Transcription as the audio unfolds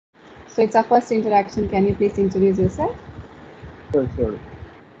So it's our first interaction. Can you please introduce yourself? Sure, sure.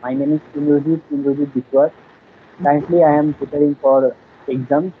 My name is Indrajit Biswas. Currently, I am preparing for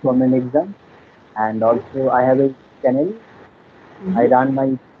exams, government exams, and Okay. also I have a channel. I Mm-hmm. run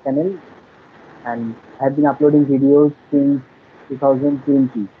my channel and have been uploading videos since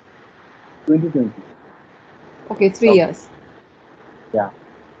 2020. 2020. Okay, three So, years. yeah,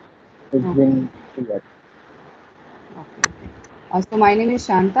 it's Okay. been 3 years. Okay. So my name is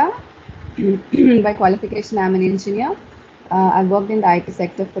Shantha. By qualification, I'm an engineer. I've worked in the IT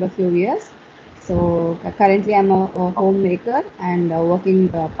sector for a few years. So currently, I'm a homemaker and working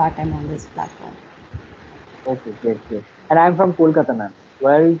part-time on this platform. Okay, great, great. And I'm from Kolkata, ma'am.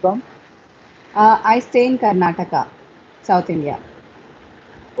 Where are you from? I stay in Karnataka, South India.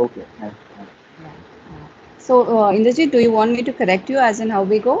 Okay, nice, nice. Yeah. So, Indrajit, do you want me to correct you as in how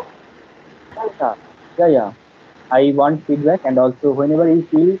we go? Yeah, yeah, yeah, yeah. I want feedback, and also whenever you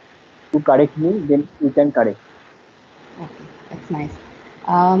feel to correct me, then you can correct. Okay, that's nice.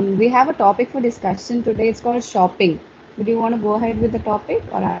 We have a topic for discussion today. It's called shopping. Would you want to go ahead with the topic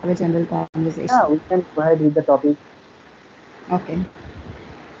or have a general conversation? Yeah, we can go ahead with the topic. Okay.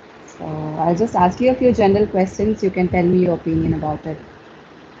 So I'll just ask you a few general questions. You can tell me your opinion about it.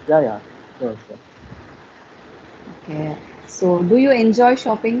 Yeah, yeah, sure, sure. Okay. So do you enjoy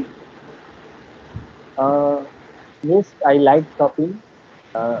shopping? Uh, yes, I like shopping,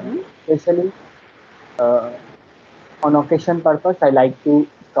 Hmm. especially uh, on occasion purpose. I like to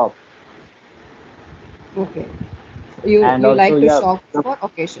shop, Okay. You and you also like to yeah, shop for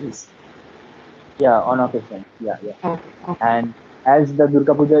occasions. yeah, on occasion, yeah, yeah. Okay. Okay. And as the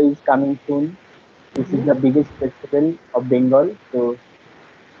Durga Puja is coming soon, this is Hmm. the biggest festival of Bengal, so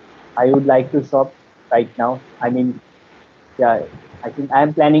I would like to shop right now. I mean, yeah, I think I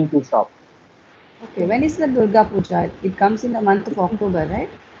am planning to shop Okay. soon. When is the Durga Puja? It comes in the month of October, right?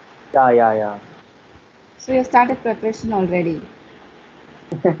 Yeah, yeah, yeah. So you started preparation already.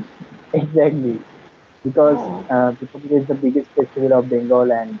 Exactly, because Oh. Durga Puja is the biggest festival of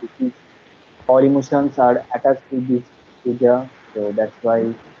Bengal, and this is all emotions are attached to this puja. So that's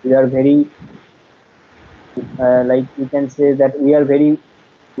why we are very, like we can say that we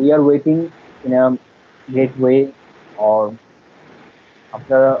are waiting in a great way. Or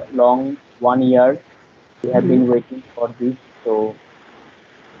after a long 1 year, we have Hmm. been waiting for this. So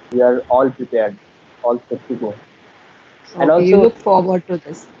we are all prepared, all set to go. And Okay. You also, look forward to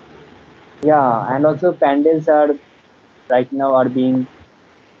this. yeah, and also pandals are right now are being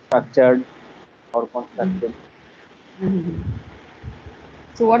structured or constructed. Mhm.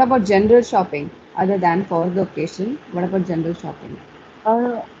 So what about general shopping other than for the occasion? What about general shopping?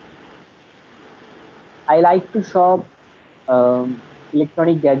 Uh, I like to shop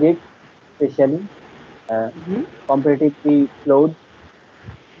electronic gadgets, especially uh, Hmm. comparatively clothes.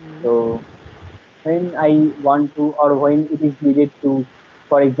 So when I want to, or when it is needed to,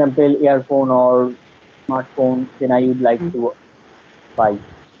 for example, earphone or smartphone, then I would like to buy.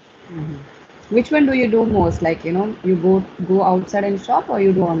 Which one do you do most? Like, you go outside and shop or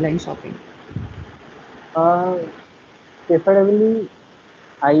you do online shopping? Uh, Preferably,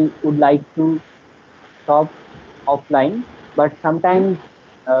 I would like to shop offline, but Hmm? sometimes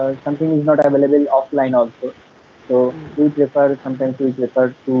something is not available offline also. So sometimes we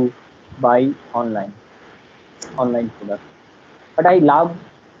prefer to buy online products. But I love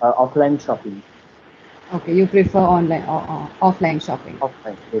offline shopping. Okay, you prefer online or offline shopping.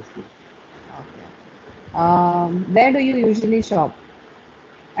 Offline, yes, yes. Okay. Where do you usually shop?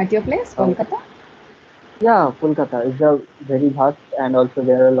 At your place, Uh, Kolkata? yeah, Kolkata is a very vast, and also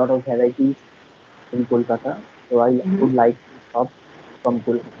there are a lot of varieties in Kolkata. So I Hmm. would like to shop from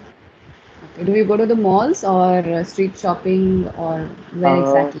Kolkata. Okay. Do you go to the malls or street shopping or where Uh,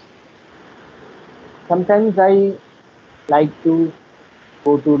 exactly? Sometimes I like to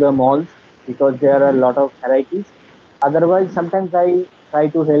go to the malls because there are a lot of varieties. Otherwise, sometimes I try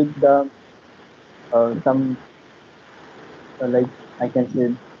to help the some like I can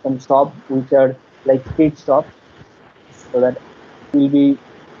say some shops which are like street shops, so that it will be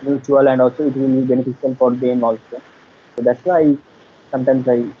mutual and also it will be beneficial for them also. So that's why sometimes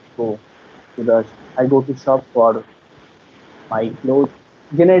go I go to shop for my clothes.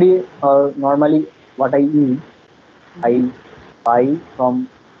 Generally, normally what I use, I buy from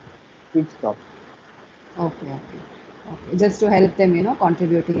street shops. Okay, okay. Okay. Just to help them,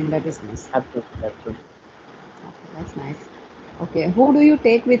 contributing in their business. Absolutely, absolutely. Okay, that's nice. Okay, who do you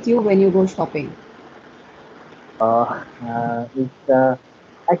take with you when you go shopping? It's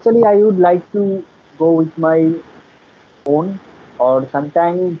actually I would like to go with my own, or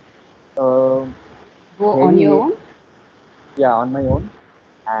sometimes uh, Go on very your rare, own? yeah, on my own.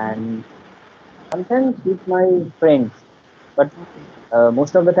 and sometimes with my friends. But Okay.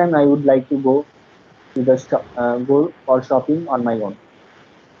 most of the time, I would like to go to the shop, go for shopping on my own.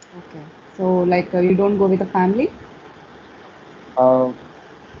 Okay. So, like, you don't go with the family? Uh,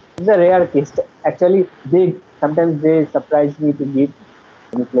 it's a rare case. Actually, they sometimes they surprise me to give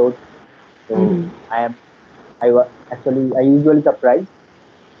any clothes. So Mm-hmm. actually I usually surprise.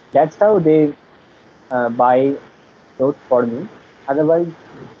 That's how they buy clothes for me. Otherwise,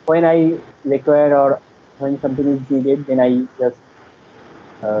 when I require or when something is needed, then I just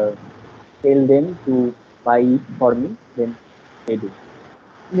uh, tell them to buy it for me. Then they do.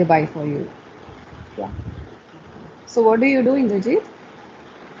 They buy for you. Yeah. So, what do you do, Indrajit?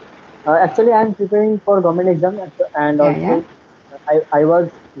 Actually, I'm preparing for government exam and Yeah, yeah. also I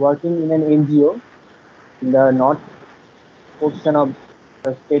was working in an NGO in the north portion of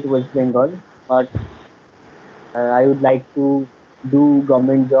the state West Bengal, but I would like to do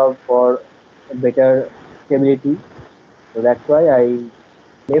government job for a better stability. So that's why I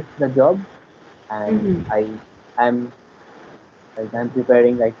left the job and Mm-hmm. I'm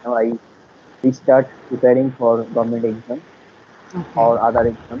preparing right now. I restart preparing for government exam Okay. or other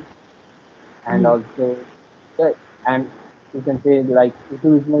exams and Mm-hmm. also yeah, and you can say like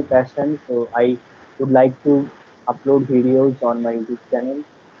YouTube is my passion. So I would like to upload videos on my YouTube channel,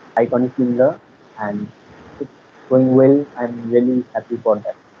 Iconic Indra, and it's going well. I'm really happy for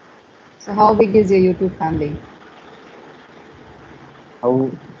that. So, how big is your YouTube family?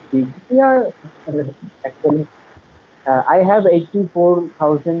 How big? Yeah, actually, I have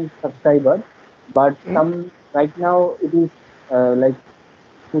 84,000 subscribers, but Okay. some right now it is like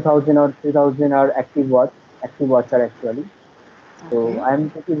 2,000 or 3,000 are active watcher actually. So Okay.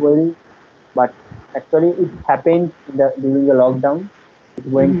 I'm pretty well, but actually it happened during the lockdown. It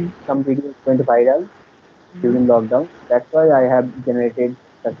went Mm-hmm. some videos went viral during Mm-hmm. lockdown. That's why I have generated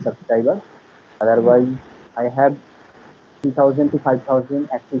such subscribers. Otherwise, I have 3,000 to 5,000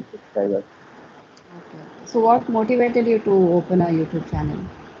 active subscribers. Okay. So, what motivated you to open a YouTube channel,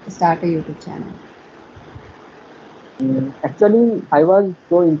 to start a YouTube channel? Actually, I was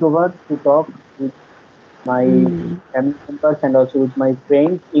so introvert to talk with my Mm-hmm. family members and also with my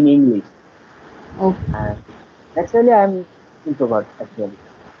friends in English. Okay. And naturally, I'm introvert actually.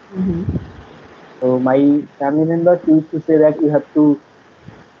 Mm-hmm. So my family members used to say that you have to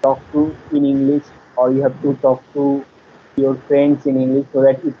talk to in English or you have to talk to your friends in English so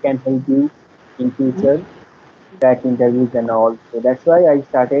that it can help you in future crack interviews and all. So that's why I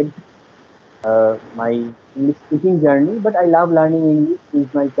started my English speaking journey. But I love learning English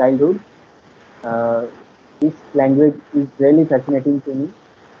since my childhood. Uh, this language is really fascinating to me,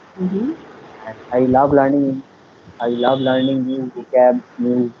 Mm-hmm. and I love learning. I love learning new vocabs,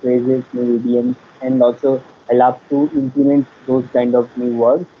 new phrases, new idioms, and also I love to implement those kind of new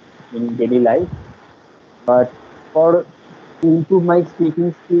words in daily life. But for to improve my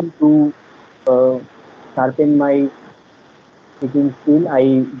speaking skill, to uh, sharpen my speaking skill,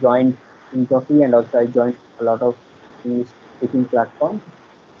 I joined Engtalki and also I joined a lot of English speaking platforms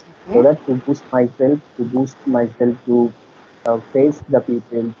so Okay. that to boost myself to face the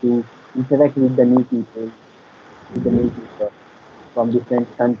people, to interact with the new people, with the new Mm-hmm. people from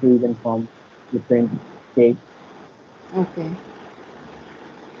different countries and from different states. Okay.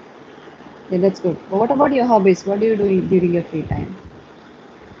 Yeah, that's good. But what about your hobbies? What do you do during your free time?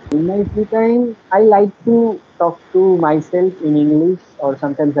 In my free time, I like to talk to myself in English, or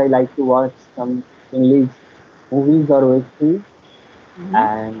sometimes I like to watch some English movies or web series. Mm-hmm.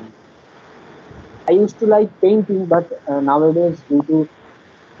 And I used to like painting, but nowadays, due to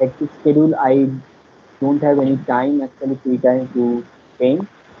hectic schedule, I don't have any time, actually free time to paint.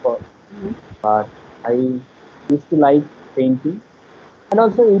 But Mm-hmm. but I used to like painting, and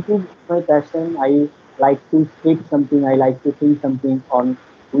also Mm-hmm. YouTube is my passion. I like to script something. I like to think something on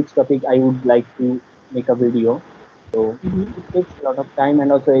which topic I would like to make a video. So it Mm-hmm. takes a lot of time,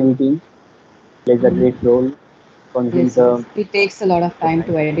 and also editing plays a great Mm-hmm. role. Consumes Yes, yes. It takes a lot of the time time.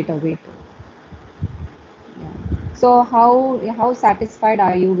 to edit a video. Yeah. So how satisfied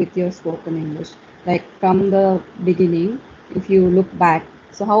are you with your spoken English? Like from the beginning, if you look back,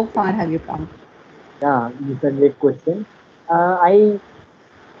 so how far have you come? Yeah, this is a great question. I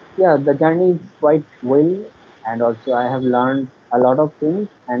Yeah, the journey is quite well, and also I have learned a lot of things,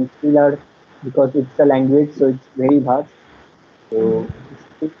 and still are because it's a language, so it's very vast. So Mm-hmm.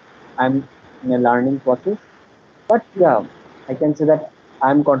 still I'm in a learning process. But yeah, I can say that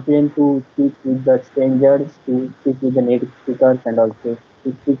I'm confident to speak with the strangers, to speak with the native speakers, and also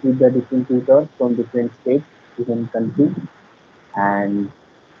to speak with the different tutors from different states, different countries. And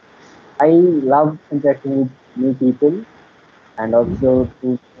I love interacting with new people, and also to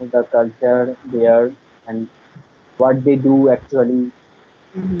know the culture there and what they do actually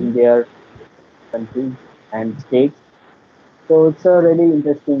in Mm-hmm. their countries and states. So it's a really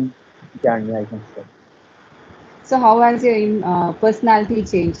interesting journey, I can say. So how has your personality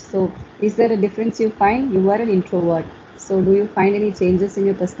changed? So is there a difference you find? You were an introvert. So do you find any changes in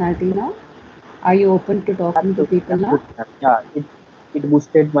your personality now? Are you open to talking to Absolutely, people now? absolutely. Yeah, it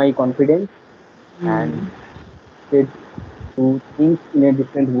boosted my confidence and Mm. it to think in a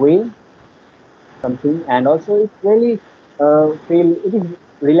different way, something, and also it really feel it is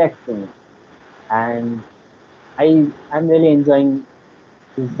relaxing, and I'm really enjoying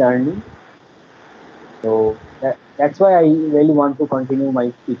this journey. So that's why I really want to continue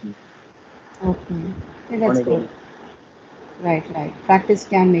my speaking Okay. Yeah, on that's a good. daily. Right, right. Practice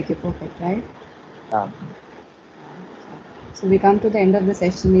can make you perfect, right? Yeah. So we come to the end of the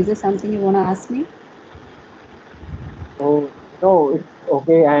session. Is there something you want to ask me? So no, it's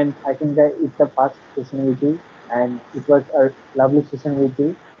okay, and I think that it's a past session with you, and it was a lovely session with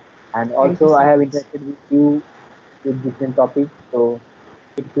you, and Thank you also so I have much. interacted with you with different topics, so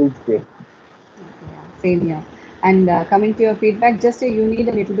it feels great. Yeah, same here. And coming to your feedback, just you need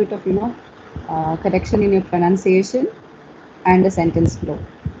a little bit of, correction in your pronunciation and the sentence flow.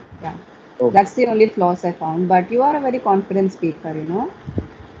 Yeah, So that's the only flaws I found. But you are a very confident speaker, you know.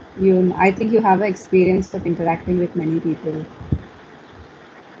 I think you have an experience of interacting with many people.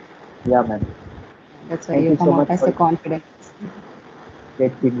 yeah, man. That's why Thank you you so come out much as for a your confident.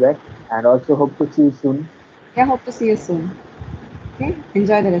 great feedback, and also hope to see you soon. Yeah, hope to see you soon. Okay,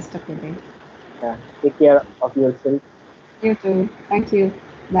 enjoy the rest of your day. Yeah, take care of yourself. You too. Thank you.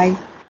 Bye.